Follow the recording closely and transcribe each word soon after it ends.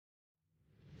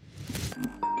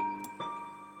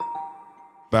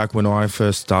Back when I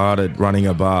first started running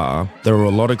a bar, there were a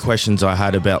lot of questions I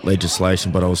had about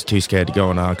legislation, but I was too scared to go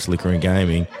and ask Liquor and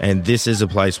Gaming. And this is a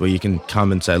place where you can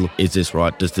come and say, look, is this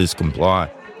right? Does this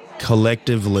comply?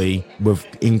 Collectively, we've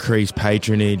increased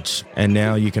patronage, and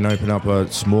now you can open up a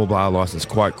small bar license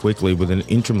quite quickly with an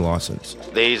interim license.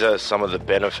 These are some of the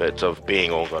benefits of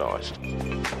being organised.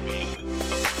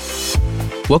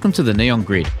 Welcome to the Neon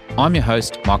Grid. I'm your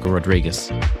host, Michael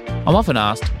Rodriguez. I'm often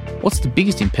asked, what's the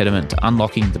biggest impediment to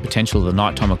unlocking the potential of the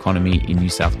nighttime economy in New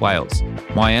South Wales?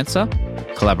 My answer?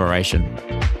 Collaboration.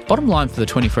 Bottom line for the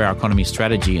 24-hour economy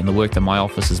strategy and the work that my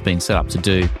office has been set up to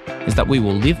do is that we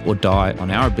will live or die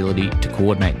on our ability to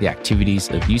coordinate the activities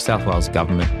of New South Wales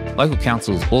government, local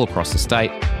councils all across the state,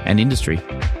 and industry.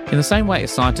 In the same way a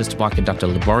scientist might conduct a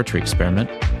laboratory experiment,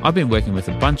 I've been working with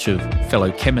a bunch of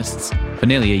fellow chemists for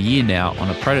nearly a year now on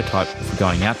a prototype for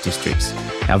going out districts,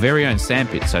 our very own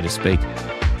sandpit, so to speak,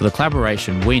 for the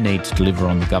collaboration we need to deliver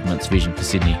on the government's vision for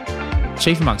Sydney.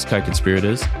 Chief amongst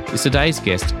co-conspirators is today's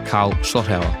guest, Karl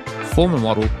Schlothauer. Former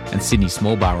model and Sydney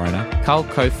small bar owner, Karl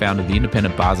co-founded the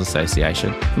Independent Bars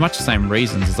Association for much the same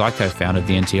reasons as I co-founded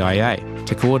the NTIA,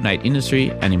 to coordinate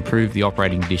industry and improve the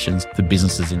operating conditions for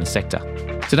businesses in the sector.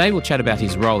 Today we'll chat about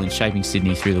his role in shaping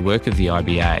Sydney through the work of the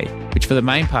IBA, which for the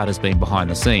main part has been behind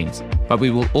the scenes, but we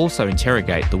will also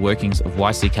interrogate the workings of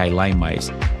YCK Laneways,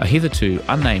 a hitherto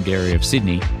unnamed area of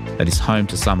Sydney that is home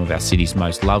to some of our city's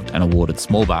most loved and awarded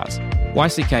small bars.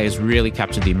 YCK has really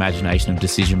captured the imagination of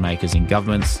decision makers in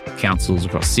governments, councils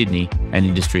across Sydney and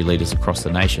industry leaders across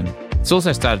the nation. It's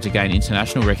also started to gain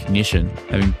international recognition,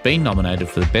 having been nominated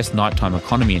for the Best Nighttime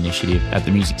Economy Initiative at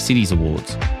the Music Cities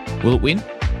Awards. Will it win?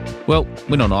 Well,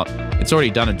 win or not, it's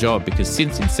already done a job because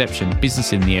since inception,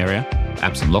 business in the area,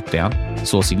 absent lockdown,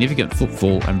 saw significant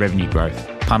footfall and revenue growth.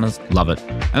 Punters love it.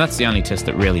 And that's the only test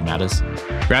that really matters.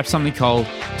 Grab something cold,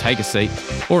 take a seat,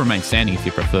 or remain standing if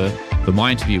you prefer, for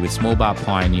my interview with small bar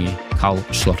pioneer Karl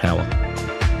Schlothauer.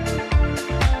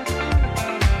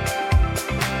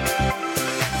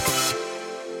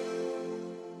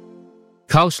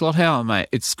 Karl Schlothauer, mate,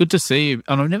 it's good to see you.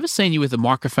 And I've never seen you with a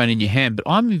microphone in your hand, but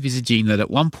I'm envisaging that at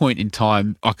one point in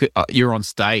time, you're on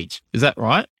stage. Is that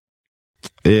right?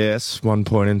 Yes, one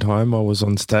point in time I was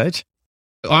on stage.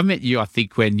 I met you, I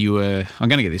think, when you were, I'm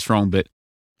going to get this wrong, but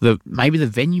maybe the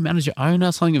venue manager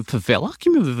owner, something of Favela.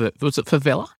 Can you remember, was it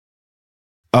Favela?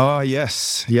 Oh,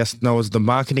 yes. No, I was the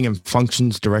marketing and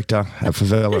functions director at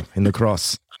Favela in the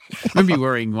Cross. I remember you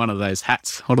wearing one of those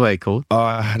hats. What are they called?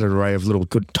 I had an array of little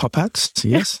good top hats,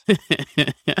 yes.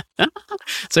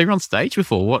 So you're on stage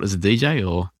before, what, as a DJ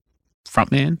or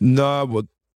frontman? No, well,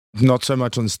 not so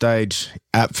much on stage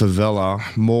at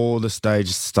Favela. More the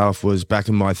stage stuff was back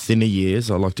in my thinner years,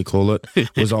 I like to call it,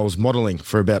 was I was modelling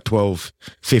for about 12,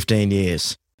 15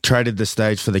 years. Traded the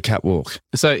stage for the catwalk.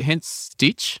 So hence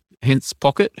stitch, hence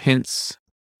pocket, hence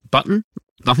button?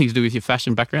 Nothing to do with your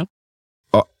fashion background?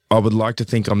 I would like to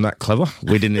think I'm that clever.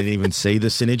 We didn't even see the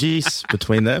synergies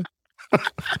between them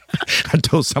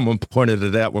until someone pointed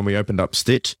it out when we opened up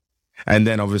Stitch. And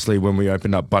then obviously when we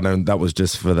opened up Button, that was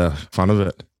just for the fun of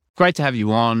it. Great to have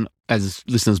you on. As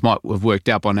listeners might have worked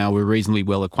out by now, we're reasonably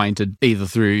well acquainted either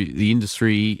through the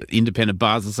industry, Independent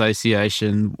Bars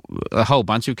Association, a whole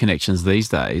bunch of connections these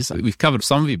days. We've covered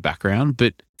some of your background,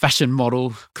 but fashion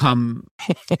model come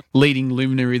leading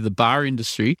luminary of the bar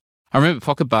industry. I remember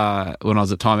Pocket Bar, when I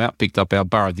was at Time Out, picked up our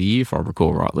Bar of the Year, if I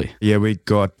recall rightly. Yeah, we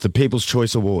got the People's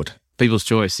Choice Award. People's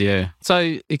Choice, yeah.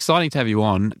 So exciting to have you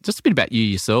on. Just a bit about you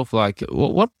yourself. Like,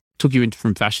 what took you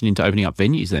from fashion into opening up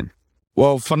venues then?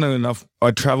 Well, funnily enough,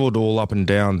 I travelled all up and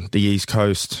down the East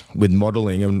Coast with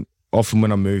modelling, and often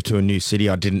when I moved to a new city,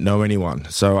 I didn't know anyone.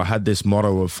 So I had this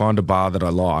motto of find a bar that I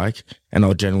like, and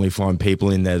I'll generally find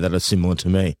people in there that are similar to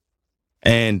me.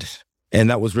 And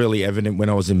that was really evident when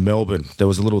I was in Melbourne. There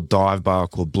was a little dive bar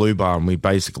called Blue Bar, and we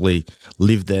basically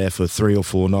lived there for 3 or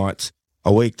 4 nights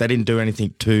a week. They didn't do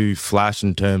anything too flash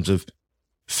in terms of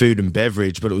food and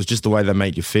beverage, but it was just the way they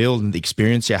made you feel and the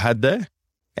experience you had there.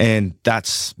 And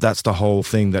that's the whole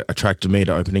thing that attracted me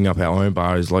to opening up our own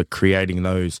bar, is like creating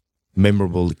those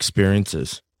memorable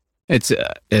experiences. It's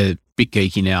a bit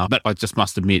geeky now, but I just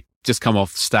must admit, just come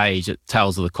off stage at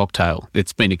Tales of the Cocktail.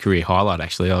 It's been a career highlight,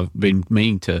 actually. I've been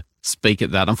meaning to speak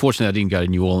at that. Unfortunately, I didn't go to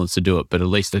New Orleans to do it, but at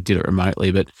least I did it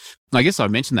remotely. But I guess I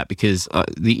mentioned that because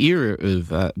the era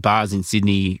of bars in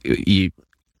Sydney, you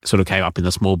sort of came up in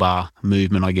the small bar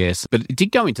movement, I guess. But it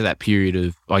did go into that period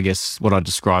of, I guess, what I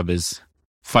describe as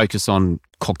focus on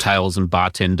cocktails and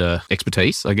bartender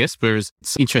expertise, I guess. Whereas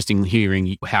it's interesting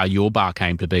hearing how your bar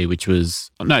came to be, which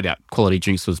was, no doubt, quality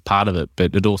drinks was part of it,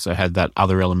 but it also had that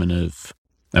other element of,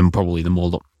 and probably the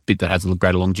more bit that has a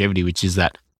greater longevity, which is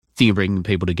that thing of bringing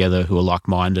people together who are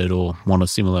like-minded or want a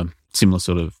similar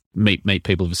sort of meet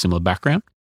people of a similar background.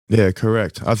 Yeah,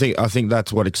 correct. I think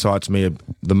that's what excites me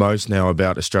the most now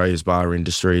about Australia's bar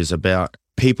industry, is about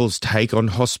people's take on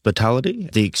hospitality,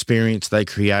 the experience they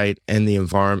create and the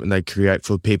environment they create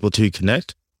for people to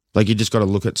connect. Like, you just got to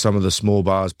look at some of the small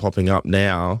bars popping up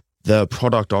now. The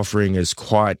product offering is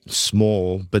quite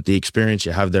small, but the experience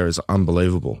you have there is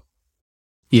unbelievable.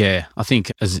 Yeah, I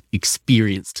think as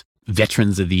experienced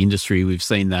veterans of the industry, we've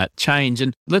seen that change.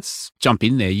 And let's jump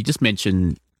in there. You just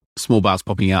mentioned small bars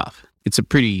popping up. It's a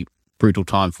pretty brutal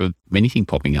time for anything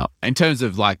popping up. In terms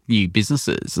of like new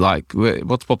businesses, like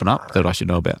what's popping up that I should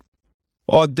know about?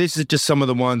 Oh, this is just some of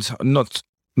the ones, not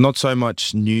so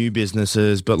much new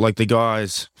businesses, but like the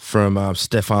guys from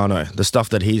Stefano, the stuff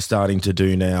that he's starting to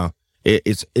do now,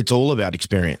 it's all about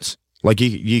experience. Like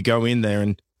you go in there,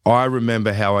 and I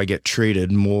remember how I get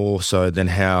treated more so than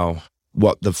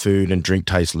what the food and drink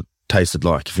tasted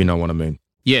like, if you know what I mean.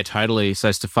 Yeah, totally.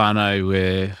 So Stefano,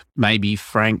 where maybe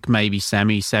Frank, maybe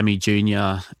Sammy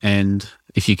Jr., and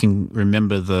if you can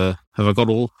remember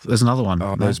there's another one.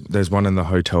 Oh, there's one in the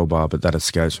hotel bar, but that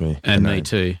escapes me. And me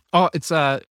too. Oh, it's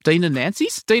Dean and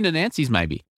Nancy's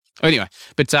maybe. Anyway,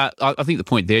 but I think the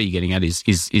point there you're getting at is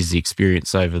the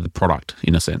experience over the product,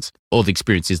 in a sense, or the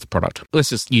experience is the product. Let's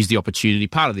just use the opportunity.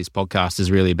 Part of this podcast is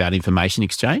really about information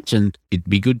exchange, and it'd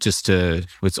be good just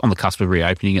it's on the cusp of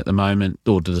reopening at the moment,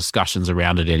 or the discussions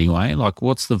around it anyway. Like,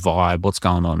 what's the vibe? What's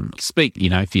going on? Speak,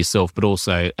 for yourself, but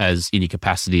also as in your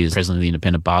capacity as president of the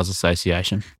Independent Bars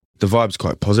Association. The vibe's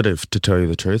quite positive, to tell you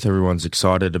the truth. Everyone's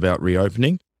excited about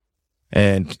reopening.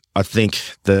 And I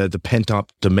think the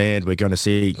pent-up demand we're going to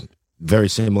see very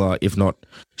similar, if not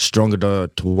stronger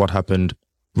to what happened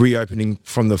reopening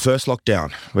from the first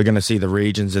lockdown. We're going to see the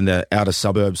regions in the outer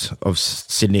suburbs of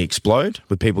Sydney explode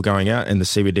with people going out, and the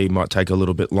CBD might take a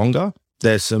little bit longer.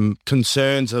 There's some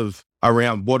concerns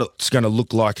around what it's going to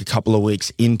look like a couple of weeks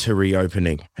into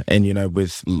reopening and,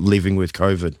 with living with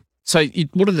COVID. So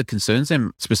what are the concerns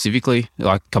then specifically,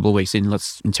 like a couple of weeks in?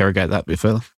 Let's interrogate that a bit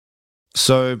further.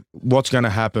 So what's going to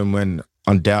happen when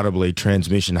undoubtedly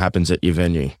transmission happens at your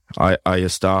venue? Are your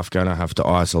staff going to have to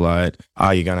isolate?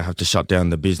 Are you going to have to shut down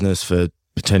the business for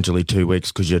potentially 2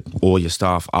 weeks because all your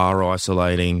staff are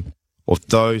isolating? Or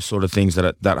those sort of things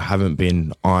that haven't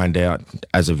been ironed out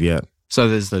as of yet. So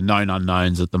there's the known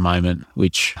unknowns at the moment,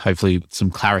 which hopefully some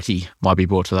clarity might be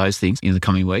brought to those things in the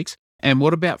coming weeks. And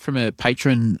what about from a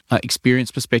patron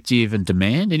experience perspective and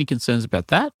demand? Any concerns about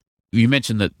that? You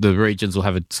mentioned that the regions will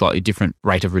have a slightly different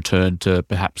rate of return to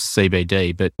perhaps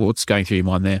CBD, but what's going through your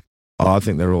mind there? I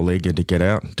think they're all eager to get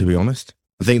out, to be honest.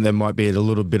 I think there might be a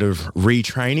little bit of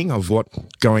retraining of what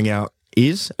going out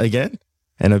is again,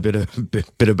 and a bit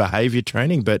of behaviour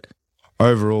training. But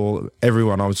overall,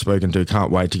 everyone I've spoken to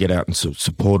can't wait to get out and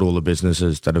support all the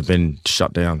businesses that have been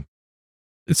shut down.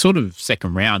 It's sort of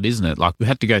second round, isn't it? Like, we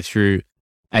had to go through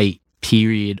a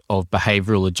period of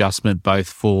behavioural adjustment, both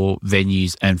for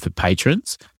venues and for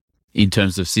patrons, in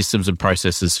terms of systems and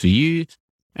processes for you,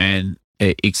 and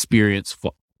experience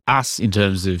for us in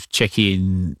terms of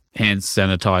check-in, hand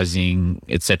sanitising,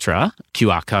 etc.,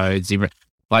 QR codes.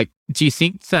 Like, do you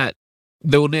think that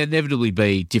there will inevitably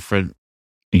be different,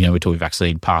 we're talking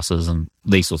vaccine passes and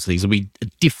these sorts of things, there'll be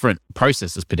different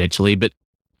processes potentially, but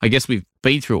I guess we've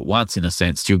been through it once in a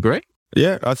sense. Do you agree?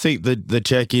 Yeah, I think the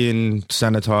check-in,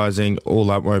 sanitising, all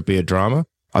that won't be a drama.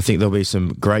 I think there'll be some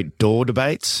great door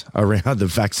debates around the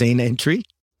vaccine entry,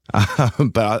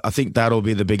 but I think that'll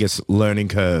be the biggest learning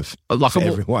curve for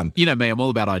everyone. You know me, I'm all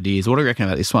about ideas. What do you reckon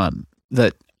about this one?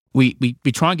 That we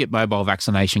try and get mobile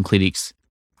vaccination clinics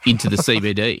into the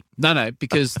CBD. No,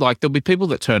 because like there'll be people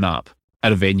that turn up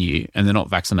at a venue and they're not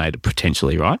vaccinated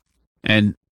potentially, right?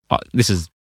 And this is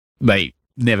me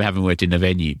never having worked in a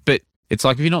venue, but it's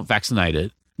like if you're not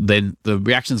vaccinated, then the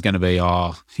reaction is going to be,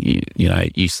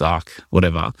 you suck,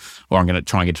 whatever, or I'm going to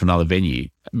try and get to another venue.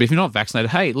 But if you're not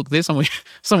vaccinated, hey, look, there's somewhere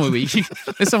where you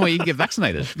can get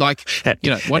vaccinated. Like,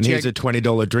 once here's a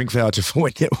 $20 drink voucher for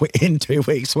when in 2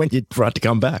 weeks when you're right to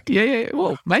come back. Yeah.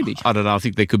 Well, maybe. I don't know. I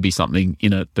think there could be something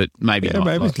in it, but maybe not.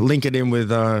 Maybe link it in with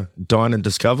Dine and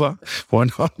Discover. Why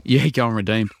not? Yeah, go and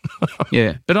redeem.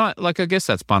 Yeah, but I guess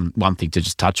that's one thing to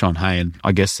just touch on. Hey, and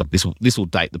I guess this will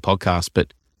date the podcast,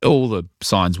 but all the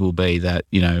signs will be that,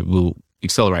 we'll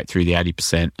accelerate through the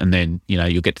 80% and then,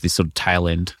 you'll get to this sort of tail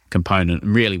end component.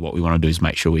 And really what we want to do is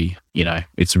make sure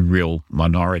it's a real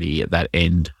minority at that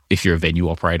end. If you're a venue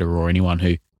operator or anyone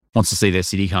who wants to see their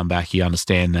city come back, you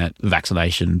understand that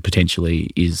vaccination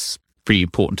potentially is pretty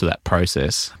important to that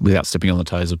process without stepping on the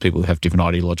toes of people who have different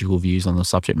ideological views on the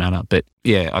subject matter. But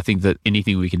yeah, I think that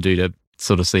anything we can do to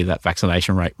sort of see that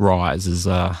vaccination rate rise is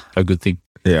a good thing.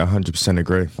 Yeah, 100%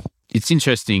 agree. It's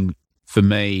interesting for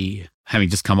me, having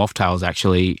just come off Tails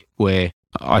actually, where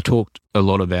I talked a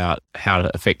lot about how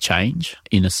to affect change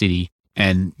in a city.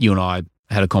 And you and I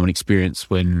had a common experience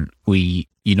when we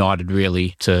united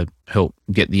really to help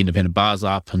get the independent bars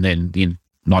up and then the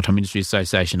Nighttime Industry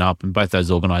Association up. And both those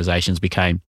organisations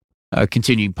became a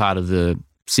continuing part of the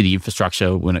city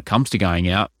infrastructure when it comes to going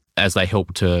out, as they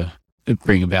help to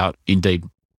bring about, indeed,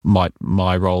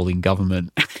 my role in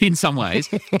government in some ways.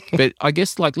 But I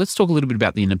guess, let's talk a little bit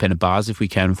about the independent bars if we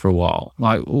can for a while.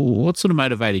 What sort of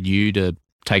motivated you to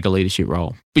take a leadership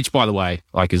role, which, by the way,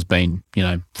 has been,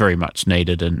 very much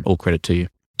needed, and all credit to you?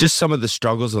 Just some of the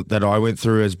struggles that I went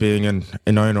through as being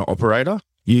an owner-operator.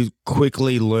 You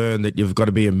quickly learn that you've got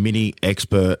to be a mini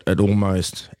expert at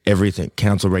almost everything.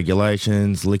 Council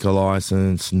regulations, liquor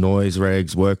license, noise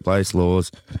regs, workplace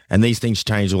laws, and these things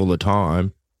change all the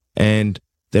time. And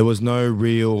there was no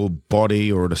real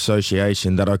body or an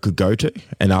association that I could go to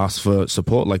and ask for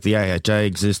support. Like the AHA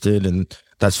existed, and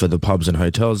that's for the pubs and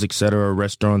hotels, etc.,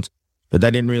 restaurants. But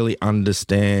they didn't really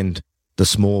understand the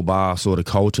small bar sort of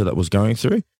culture that was going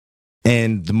through.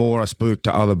 And the more I spoke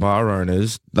to other bar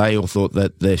owners, they all thought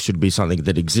that there should be something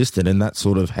that existed, and that's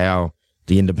sort of how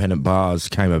the independent bars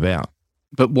came about.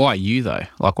 But why you, though?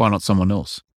 Why not someone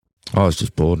else? I was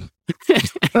just bored. Sorry,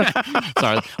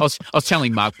 I was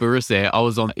channeling Mark Burris there. I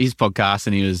was on his podcast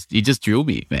and he just drilled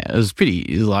me, man. It was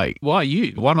like, why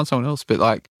you? Why not someone else? But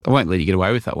I won't let you get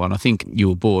away with that one. I think you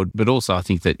were bored, but also I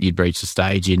think that you'd reached a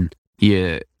stage in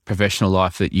your professional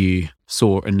life that you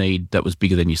saw a need that was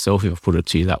bigger than yourself, if I put it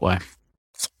to you that way.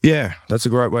 Yeah, that's a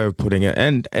great way of putting it.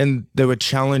 And there were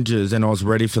challenges, and I was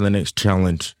ready for the next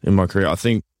challenge in my career. I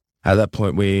think at that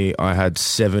point I had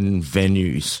 7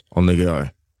 venues on the go.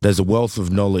 There's a wealth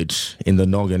of knowledge in the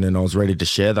noggin, and I was ready to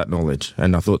share that knowledge.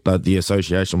 And I thought that the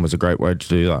association was a great way to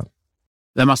do that.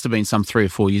 That must have been some 3 or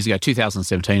 4 years ago,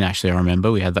 2017, actually, I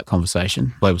remember. We had that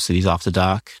conversation, Global Cities After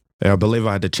Dark. Yeah, I believe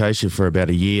I had to chase you for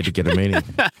about a year to get a meeting.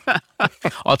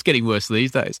 It's getting worse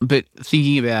these days. But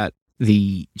thinking about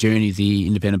the journey of the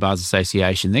Independent Bars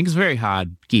Association, I think it's a very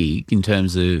hard gig in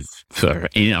terms of, for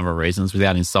any number of reasons,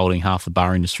 without insulting half the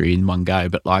bar industry in one go,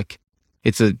 but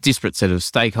it's a disparate set of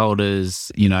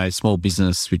stakeholders, small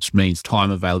business, which means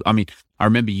time available. I mean, I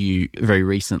remember you very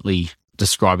recently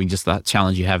describing just that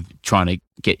challenge you have trying to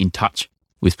get in touch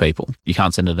with people. You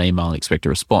can't send an email and expect a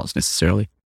response necessarily.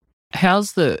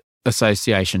 How's the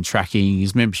association tracking?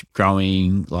 Is membership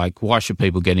growing? Why should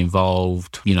people get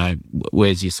involved?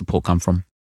 Where's your support come from?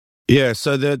 Yeah,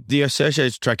 so the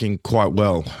association's tracking quite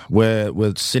well.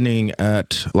 We're sitting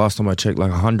at, last time I checked,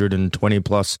 120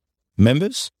 plus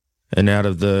members. And out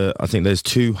of I think there's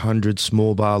 200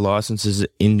 small bar licenses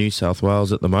in New South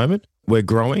Wales at the moment. We're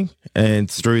growing,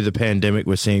 and through the pandemic,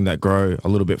 we're seeing that grow a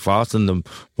little bit faster than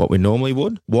what we normally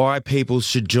would. Why people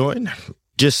should join?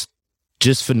 Just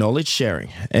for knowledge sharing.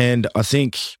 And I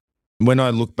think when I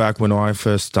look back when I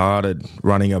first started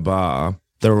running a bar,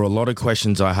 there were a lot of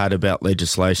questions I had about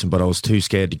legislation, but I was too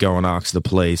scared to go and ask the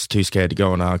police, too scared to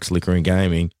go and ask liquor and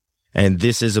gaming. And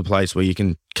this is a place where you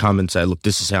can come and say, look,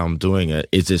 this is how I'm doing it.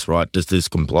 Is this right? Does this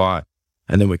comply?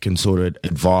 And then we can sort of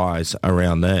advise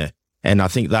around there. And I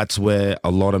think that's where a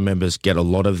lot of members get a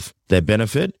lot of their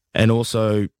benefit. And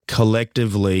also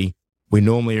collectively, we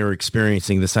normally are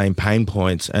experiencing the same pain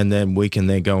points, and then we can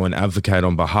then go and advocate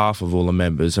on behalf of all the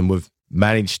members. And we've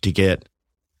managed to get,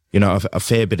 a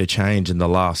fair bit of change in the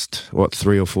last,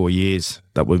 3 or 4 years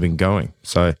that we've been going.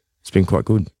 So it's been quite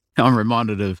good. I'm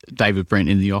reminded of David Brent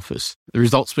in The Office. The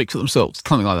results speak for themselves,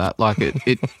 something like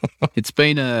that. It's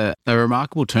been a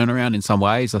remarkable turnaround in some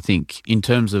ways, I think, in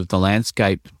terms of the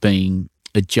landscape being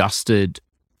adjusted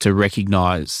to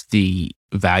recognise the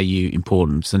value,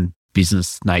 importance and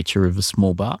business nature of a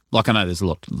small bar. I know there's a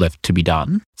lot left to be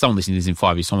done. Someone listening to this in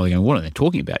 5 years' time will be going, what are they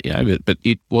talking about? But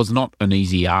it was not an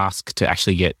easy ask to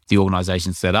actually get the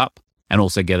organisation set up and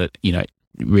also get it,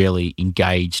 really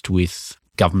engaged with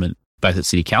government, both at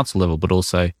city council level, but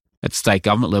also at state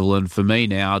government level. And for me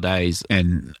nowadays,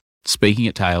 and speaking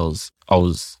at Tails, I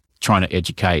was trying to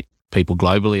educate people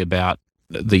globally about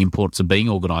the importance of being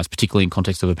organised, particularly in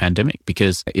context of a pandemic,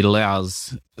 because it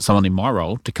allows someone in my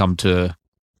role to come to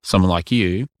someone like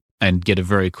you and get a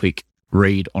very quick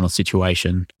read on a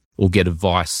situation or get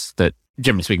advice that,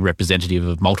 generally speaking, representative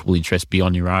of multiple interests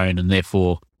beyond your own, and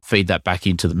therefore feed that back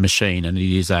into the machine. And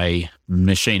it is a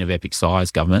machine of epic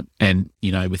size, government. And,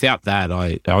 without that,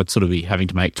 I would sort of be having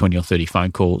to make 20 or 30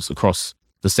 phone calls across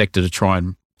the sector to try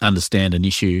and understand an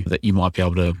issue that you might be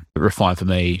able to refine for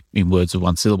me in words of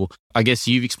one syllable. I guess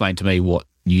you've explained to me what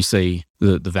you see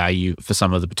the value for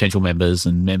some of the potential members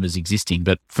and members existing.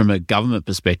 But from a government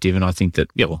perspective, and I think that,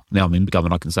 now I'm in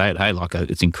government, I can say it, hey,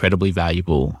 it's incredibly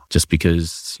valuable just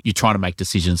because you're trying to make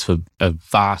decisions for a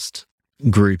vast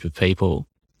group of people.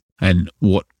 And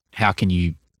how can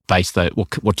you base that?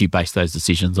 What do you base those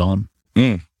decisions on?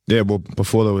 Yeah, well,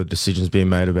 before there were decisions being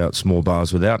made about small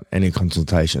bars without any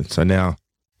consultation. So now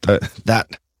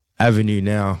that avenue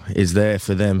now is there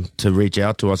for them to reach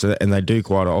out to us, and they do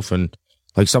quite often.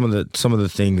 Like some of the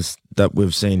things that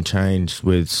we've seen change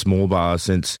with small bars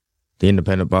since the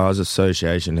Independent Bars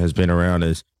Association has been around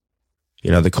is,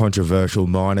 the controversial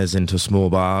minors into small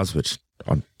bars, which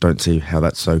I don't see how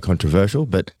that's so controversial,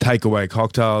 but takeaway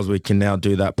cocktails, we can now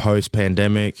do that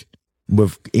post-pandemic.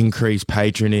 We've increased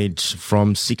patronage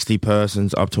from 60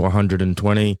 persons up to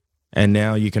 120, and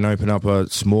now you can open up a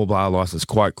small bar license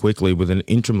quite quickly with an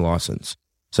interim license.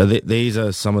 So these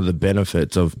are some of the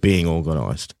benefits of being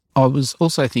organised. I was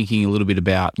also thinking a little bit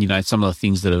about, some of the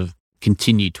things that have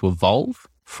continued to evolve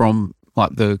from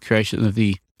like the creation of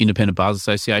the Independent Bars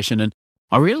Association. And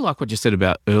I really like what you said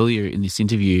about earlier in this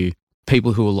interview,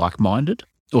 people who are like-minded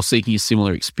or seeking a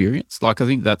similar experience. Like, I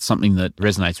think that's something that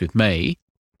resonates with me.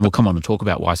 We'll come on and talk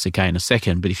about YCK in a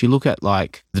second, but if you look at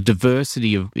like the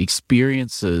diversity of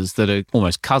experiences that are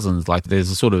almost cousins, like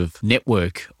there's a sort of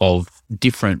network of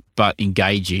different but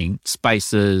engaging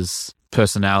spaces,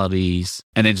 personalities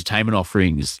and entertainment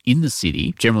offerings in the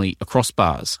city, generally across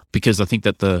bars, because I think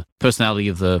that the personality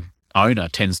of the owner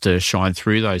tends to shine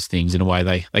through those things in a way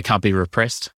they can't be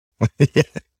repressed. Yeah.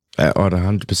 I'd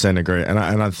 100% agree. And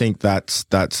I think that's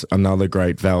another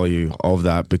great value of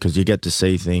that, because you get to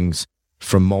see things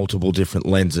from multiple different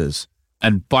lenses.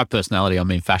 And by personality, I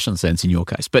mean fashion sense in your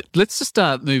case. But let's just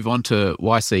move on to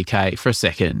YCK for a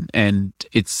second. And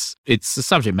it's a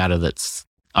subject matter that's,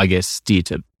 I guess, dear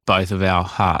to both of our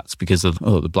hearts because of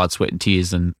the blood, sweat and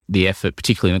tears and the effort,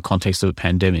 particularly in the context of a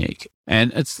pandemic.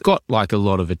 And it's got like a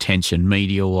lot of attention,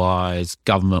 media-wise,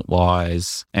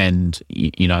 government-wise, and,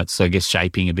 it's, I guess,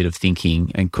 shaping a bit of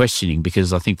thinking and questioning,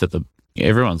 because I think that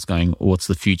everyone's going, what's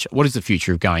the future? What is the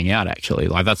future of going out, actually?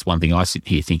 Like, that's one thing I sit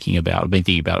here thinking about. I've been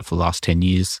thinking about it for the last 10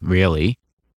 years, really.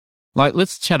 Like,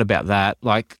 let's chat about that.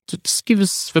 Like, just give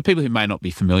us, for people who may not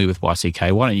be familiar with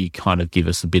YCK, why don't you kind of give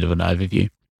us a bit of an overview?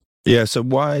 Yeah, so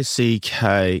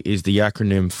YCK is the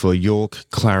acronym for York,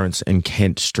 Clarence and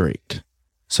Kent Street.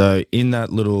 So in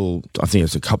that little, I think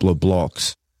it's a couple of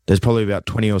blocks, there's probably about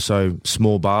 20 or so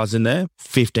small bars in there,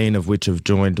 15 of which have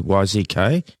joined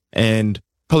YCK. And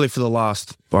probably for the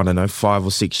last, 5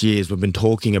 or 6 years, we've been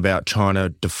talking about trying to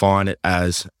define it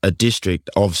as a district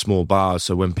of small bars.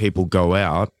 So when people go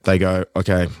out, they go,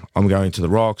 okay, I'm going to the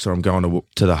Rocks or I'm going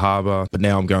to the Harbour, but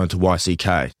now I'm going to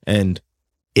YCK. And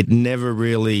it never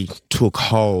really took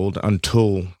hold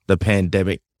until the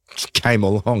pandemic came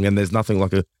along, and there's nothing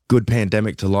like a good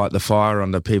pandemic to light the fire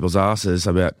under people's asses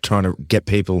about trying to get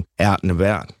people out and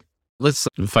about. Let's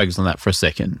focus on that for a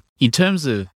second. In terms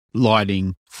of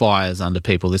lighting fires under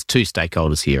people, there's two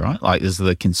stakeholders here, right? Like there's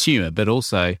the consumer, but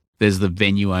also there's the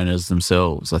venue owners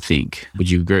themselves, I think. Would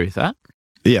you agree with that?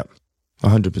 Yeah,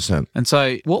 100%. And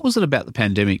so what was it about the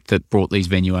pandemic that brought these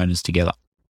venue owners together?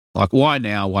 Like, why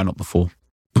now? Why not before?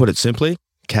 Put it simply,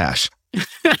 cash.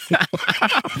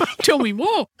 Tell me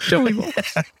more.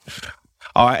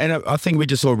 And I think we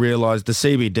just all realised the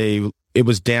CBD, it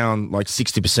was down like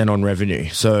 60% on revenue.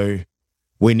 So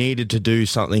we needed to do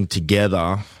something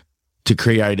together to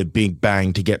create a big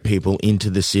bang to get people into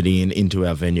the city and into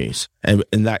our venues. And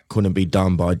that couldn't be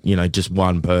done by, just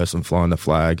one person flying the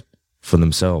flag for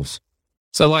themselves.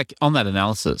 So like on that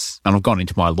analysis, and I've gone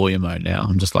into my lawyer mode now,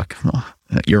 I'm just like,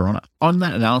 you're on it. On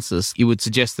that analysis, you would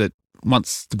suggest that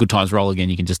once the good times roll again,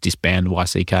 you can just disband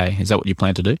YCK. Is that what you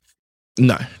plan to do?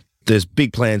 No. There's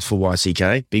big plans for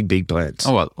YCK, big plans.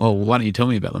 Oh, well, why don't you tell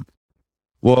me about them?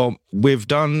 Well, we've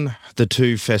done the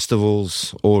 2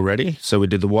 festivals already. So we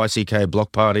did the YCK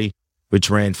Block Party, which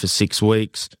ran for 6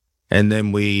 weeks. And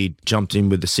then we jumped in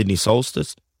with the Sydney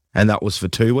Solstice, and that was for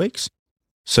 2 weeks.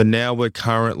 So now we're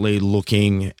currently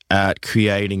looking at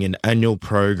creating an annual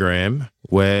program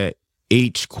where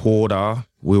each quarter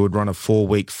we would run a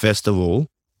 4-week festival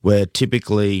where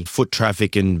typically foot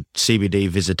traffic and CBD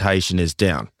visitation is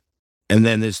down. And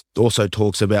then there's also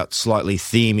talks about slightly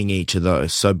theming each of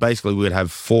those. So basically we would have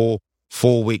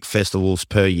 4-week festivals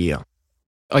per year.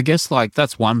 I guess like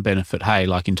that's one benefit, hey,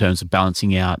 like in terms of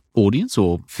balancing out audience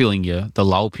or filling the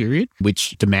lull period,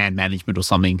 which demand management or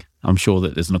something. I'm sure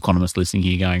that there's an economist listening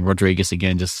here going, Rodriguez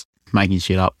again, just making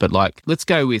shit up. But like, let's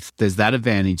go with, there's that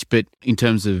advantage. But in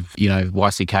terms of,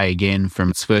 YCK again, from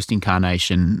its first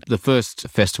incarnation, the first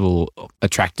festival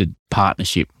attracted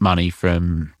partnership money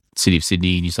from City of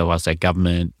Sydney, New South Wales State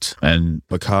Government, and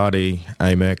Bacardi,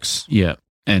 Amex. yeah,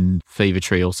 and Fever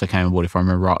Tree also came on board, if I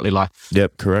remember rightly.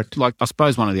 Yep, correct. I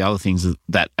suppose one of the other things is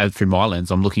that, through my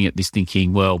lens, I'm looking at this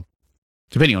thinking, well,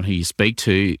 depending on who you speak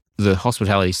to, the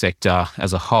hospitality sector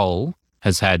as a whole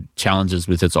has had challenges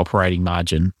with its operating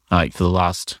margin for the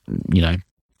last,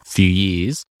 few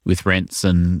years, with rents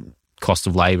and cost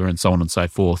of labour and so on and so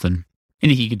forth. And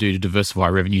anything you can do to diversify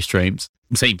revenue streams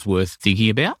seems worth thinking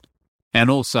about. And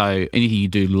also anything you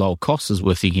do to lower costs is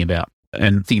worth thinking about.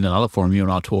 And thinking another forum, you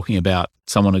and I are talking about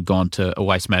someone had gone to a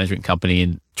waste management company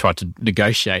and tried to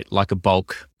negotiate like a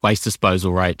bulk waste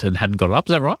disposal rate and hadn't got it up.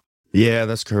 Is that right? Yeah,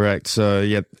 that's correct. So,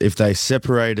 if they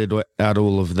separated out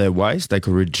all of their waste, they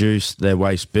could reduce their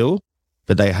waste bill,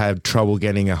 but they have trouble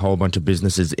getting a whole bunch of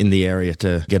businesses in the area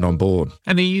to get on board.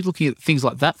 And are you looking at things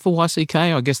like that for YCK?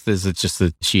 I guess there's just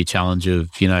the sheer challenge of,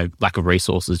 lack of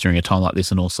resources during a time like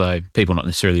this, and also people not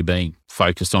necessarily being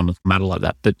focused on a matter like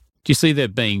that. But do you see there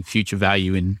being future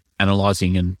value in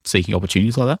analysing and seeking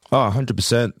opportunities like that? Oh,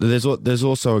 100%. There's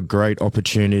also a great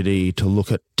opportunity to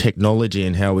look at technology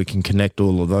and how we can connect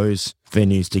all of those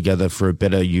venues together for a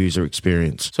better user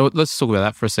experience. So let's talk about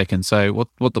that for a second. So what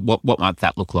might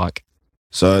that look like?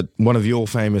 So one of your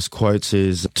famous quotes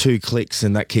is 2 clicks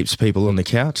and that keeps people on the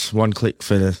couch. 1 click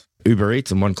for Uber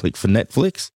Eats and 1 click for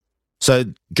Netflix. So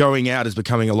going out is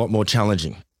becoming a lot more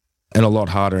challenging and a lot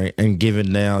harder. And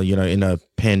given now, in a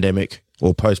pandemic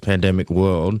or post-pandemic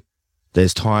world,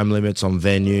 there's time limits on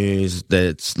venues,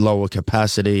 there's lower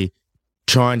capacity.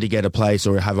 Trying to get a place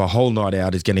or have a whole night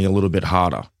out is getting a little bit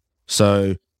harder.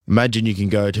 So imagine you can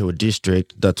go to a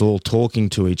district that's all talking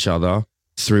to each other.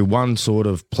 Through one sort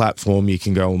of platform, you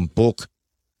can go and book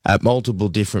at multiple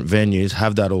different venues,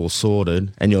 have that all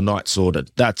sorted, and your night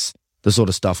sorted. That's the sort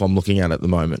of stuff I'm looking at the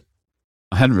moment.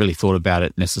 I hadn't really thought about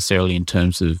it necessarily in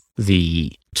terms of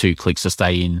the 2 clicks to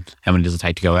stay in, how many does it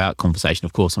take to go out conversation.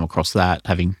 Of course, I'm across that,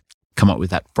 having come up with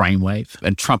that brainwave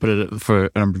and trumpeted it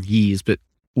for a number of years. But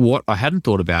what I hadn't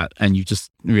thought about, and you just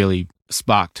really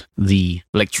sparked the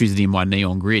electricity in my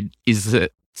neon grid, is the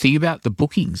thing about the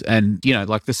bookings. And,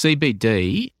 like the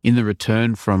CBD in the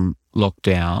return from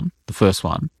lockdown, the first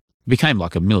one, became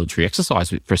like a military exercise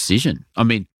with precision. I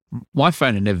mean, my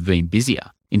phone had never been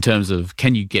busier in terms of,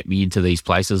 can you get me into these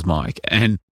places, Mike?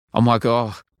 And I'm like,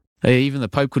 even the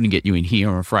Pope couldn't get you in here,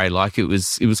 I'm afraid. Like it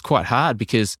was quite hard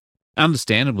because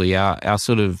understandably our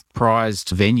sort of prized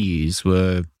venues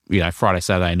were, Friday,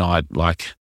 Saturday night,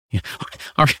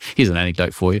 here's an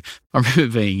anecdote for you. I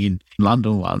remember being in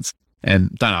London once,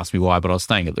 and don't ask me why, but I was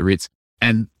staying at the Ritz,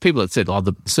 and people had said,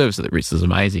 the service at the Ritz is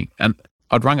amazing. And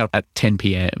I'd rung up at 10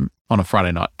 p.m. on a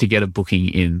Friday night to get a booking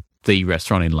in the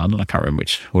restaurant in London. I can't remember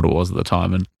what it was at the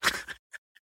time. And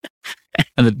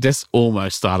and the desk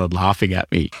almost started laughing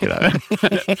at me,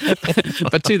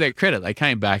 But to their credit, they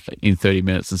came back in 30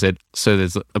 minutes and said, so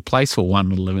there's a place for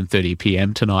 1 at 11:30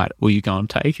 p.m. tonight. Will you go and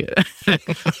take it?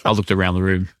 I looked around the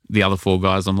room, the other 4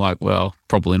 guys, I'm like, well,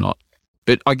 probably not.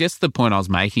 But I guess the point I was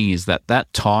making is that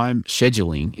time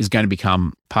scheduling is going to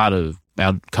become part of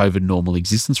our COVID normal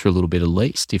existence for a little bit at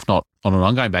least, if not on an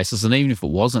ongoing basis. And even if it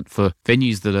wasn't, for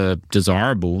venues that are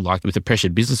desirable, like with a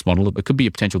pressured business model, it could be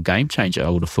a potential game changer, I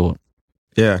would have thought.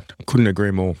 Yeah, couldn't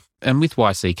agree more. And with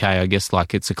YCK, I guess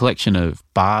it's a collection of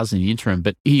bars in the interim.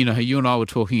 But, you and I were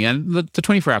talking, and the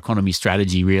 24-hour economy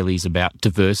strategy really is about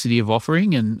diversity of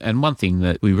offering. And one thing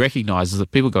that we recognise is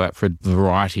that people go out for a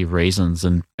variety of reasons.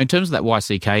 And in terms of that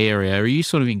YCK area, are you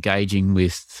sort of engaging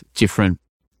with different,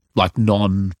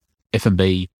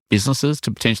 non-F&B businesses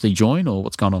to potentially join, or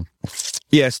what's going on?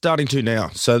 Yeah, starting to now.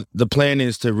 So the plan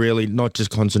is to really not just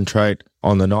concentrate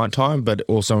on the nighttime, but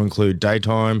also include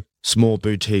daytime, small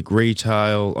boutique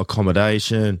retail,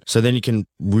 accommodation. So then you can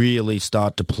really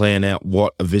start to plan out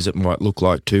what a visit might look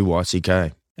like to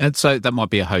YCK. And so that might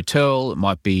be a hotel, it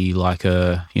might be like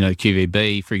a,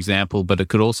 QVB, for example, but it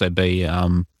could also be,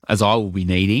 as I will be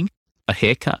needing, a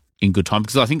haircut in good time,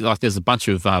 because I think there's a bunch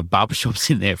of barbershops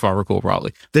in there, if I recall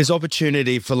rightly. There's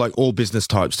opportunity for all business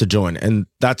types to join, and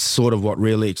that's sort of what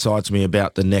really excites me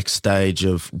about the next stage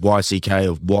of YCK,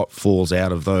 of what falls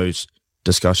out of those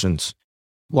discussions.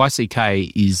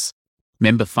 YCK is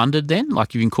member funded then?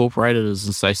 You've incorporated as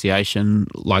an association,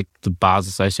 like the Bars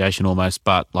Association almost,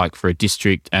 but for a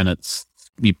district, and it's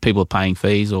people are paying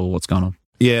fees, or what's going on?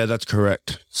 Yeah, that's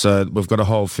correct. So we've got a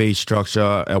whole fee structure.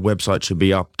 Our website should be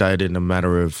updated in a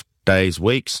matter of days,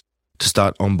 weeks to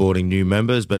start onboarding new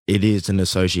members, but it is an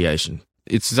association.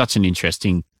 It's such an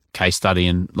interesting case study,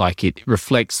 and it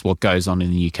reflects what goes on in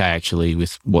the UK actually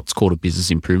with what's called a business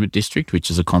improvement district,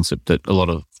 which is a concept that a lot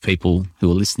of people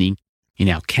who are listening in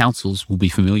our councils will be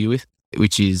familiar with.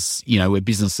 which is, where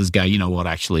businesses go, you know what,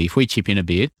 actually, if we chip in a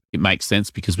bit, it makes sense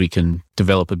because we can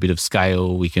develop a bit of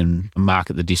scale, we can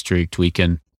market the district, we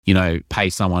can, pay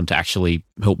someone to actually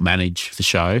help manage the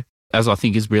show. As I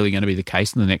think is really going to be the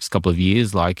case in the next couple of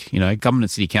years, government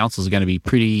and city councils are going to be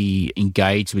pretty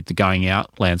engaged with the going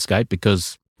out landscape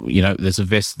because,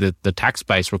 there's the tax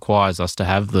base requires us to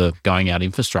have the going out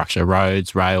infrastructure,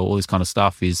 roads, rail, all this kind of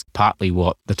stuff is partly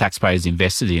what the taxpayers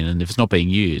invested in. And if it's not being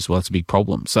used, well, that's a big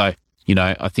problem. So,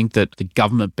 I think that the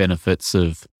government benefits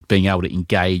of being able to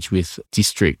engage with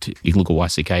district, you can look at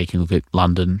YCK, you can look at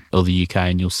London or the UK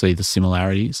and you'll see the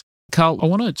similarities. Karl, I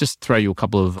want to just throw you a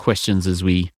couple of questions as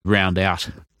we round out.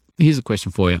 Here's a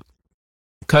question for you.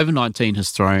 COVID-19 has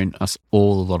thrown us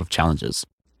all a lot of challenges,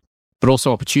 but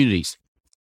also opportunities.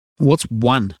 What's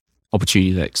one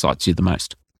opportunity that excites you the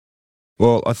most?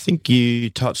 Well, I think you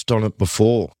touched on it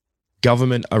before.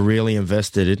 Government are really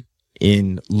invested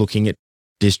in looking at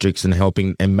districts and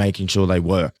helping and making sure they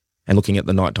work and looking at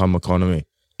the nighttime economy.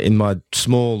 In my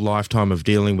small lifetime of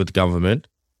dealing with government,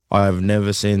 I have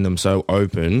never seen them so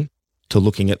open to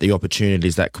looking at the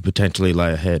opportunities that could potentially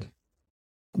lay ahead.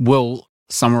 Well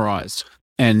summarised.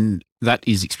 And that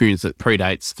is experience that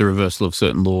predates the reversal of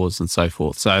certain laws and so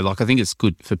forth. So, I think it's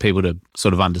good for people to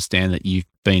sort of understand that you've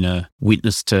been a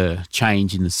witness to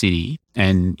change in the city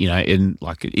and,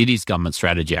 it is government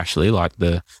strategy, actually.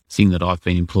 The thing that I've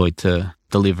been employed to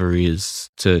deliver is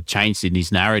to change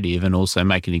Sydney's narrative and also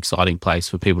make an exciting place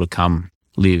for people to come,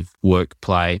 live, work,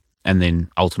 play, and then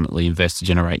ultimately invest to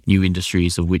generate new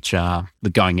industries of which are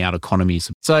the going out economies.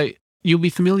 So you'll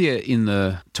be familiar in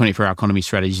the 24-hour economy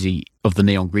strategy of the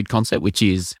neon grid concept, which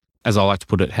is, as I like to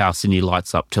put it, how Sydney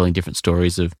lights up, telling different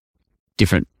stories of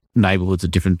different neighbourhoods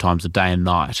at different times of day and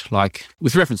night.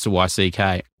 With reference to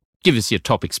YCK, give us your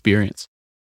top experience.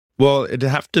 Well, it'd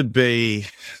have to be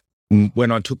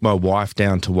when I took my wife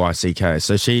down to YCK.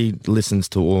 So she listens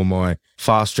to all my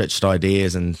far-stretched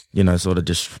ideas and, sort of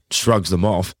just shrugs them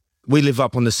off. We live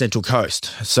up on the Central Coast.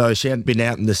 So she hadn't been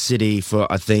out in the city for,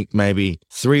 I think, maybe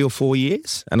 3 or 4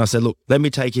 years. And I said, look, let me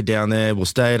take you down there. We'll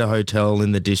stay at a hotel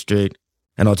in the district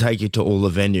and I'll take you to all the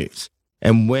venues.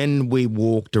 And when we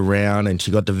walked around and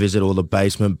she got to visit all the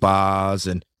basement bars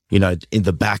and, in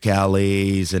the back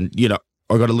alleys and,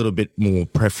 I got a little bit more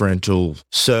preferential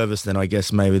service than I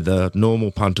guess maybe the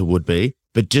normal punter would be.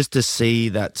 But just to see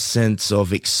that sense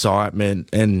of excitement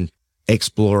and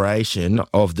exploration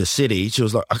of the city, she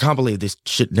was like, I can't believe this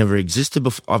shit never existed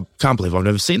before. I can't believe I've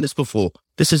never seen this before.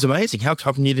 This is amazing. How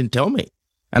come you didn't tell me?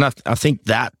 And I think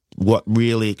that what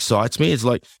really excites me is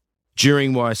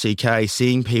during YCK,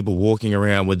 seeing people walking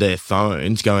around with their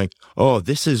phones going, oh,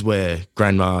 this is where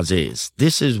Grandma's is.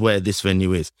 This is where this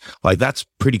venue is. That's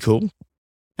pretty cool.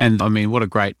 And what a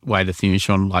great way to finish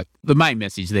on. The main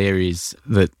message there is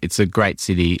that it's a great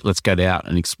city. Let's go out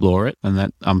and explore it. And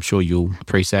that I'm sure you'll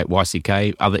appreciate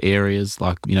YCK, other areas.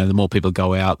 The more people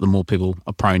go out, the more people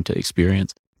are prone to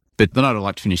experience. But the note I'd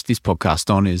like to finish this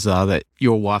podcast on is that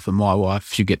your wife and my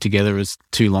wife should get together as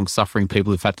two long-suffering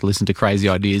people who've had to listen to crazy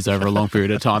ideas over a long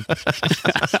period of time.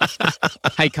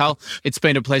 Hey, Karl, it's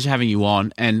been a pleasure having you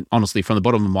on. And honestly, from the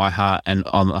bottom of my heart and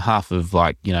on behalf of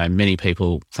many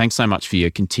people, thanks so much for your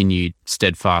continued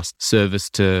steadfast service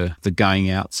to the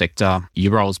going out sector.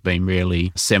 Your role's been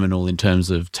really seminal in terms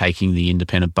of taking the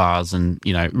independent bars and,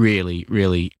 really,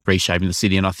 really reshaping the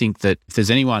city. And I think that if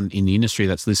there's anyone in the industry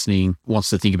that's listening,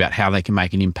 wants to think about how they can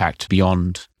make an impact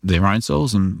beyond their own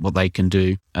selves and what they can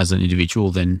do as an individual,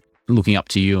 then looking up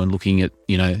to you and looking at,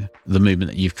 the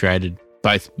movement that you've created,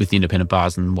 both with the independent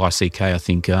bars and YCK, I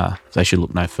think they should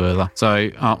look no further. So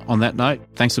on that note,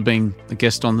 thanks for being a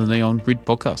guest on the Neon Grid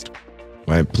podcast.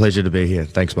 My pleasure to be here.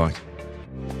 Thanks, Mike.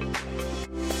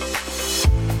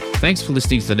 Thanks for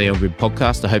listening to the Neon Grid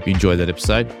podcast. I hope you enjoyed that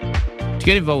episode. To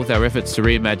get involved with our efforts to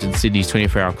reimagine Sydney's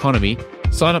 24-hour economy,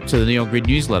 sign up to the Neon Grid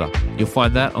newsletter. You'll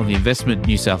find that on the Investment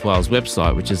New South Wales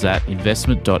website, which is at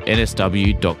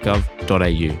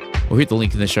investment.nsw.gov.au, or hit the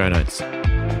link in the show notes.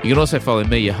 You can also follow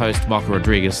me, your host, Michael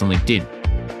Rodriguez, on LinkedIn.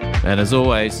 And as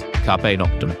always, carpe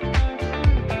noctem.